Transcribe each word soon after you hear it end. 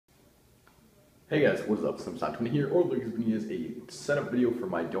Hey guys, what is up? DontBeSaad20 here, or Lucas is a setup video for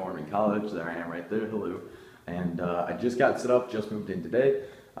my dorm in college. There I am right there, hello. And I just got set up, just moved in today.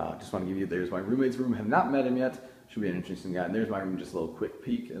 Just want to give you, there's my roommate's room, have not met him yet. Should be an interesting guy. And there's my room, just a little quick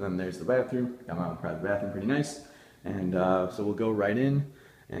peek. And then there's the bathroom. Got my own private bathroom, pretty nice. And so we'll go right in.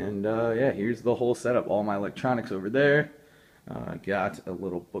 And yeah, here's the whole setup. All my electronics over there. Got a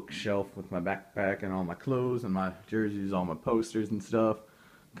little bookshelf with my backpack and all my clothes and my jerseys, all my posters and stuff.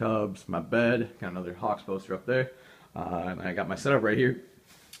 Cubs, my bed, got another Hawks poster up there, and I got my setup right here.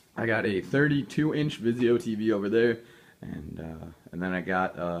 I got a 32-inch Vizio TV over there, and then I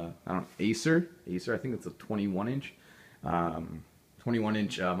got I don't know, Acer, I think it's a 21-inch,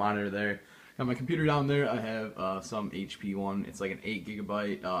 monitor there. Got my computer down there. I have some HP one. It's like an 8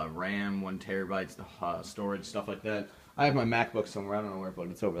 GB RAM, 1 TB storage, stuff like that. I have my MacBook somewhere. I don't know where, but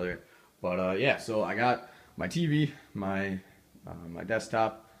it's over there. But yeah, so I got my TV, my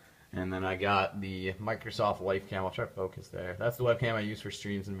desktop, and then I got the Microsoft Life Cam. I'll try to focus there. That's the webcam I use for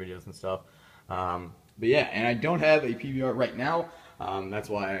streams and videos and stuff. But yeah, and I don't have a PVR right now. That's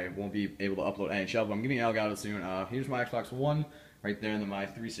why I won't be able to upload NHL, but I'm getting Elgato soon. Here's my Xbox One right there, and then my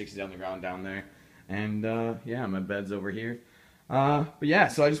 360 on the ground down there. And yeah, my bed's over here. But yeah,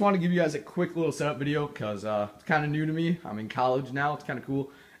 so I just want to give you guys a quick little setup video because it's kind of new to me. I'm in college now. It's kind of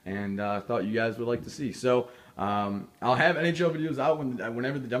cool, and I thought you guys would like to see. So I'll have NHL videos out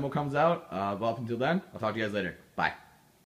whenever the demo comes out. But up until then, I'll talk to you guys later. Bye.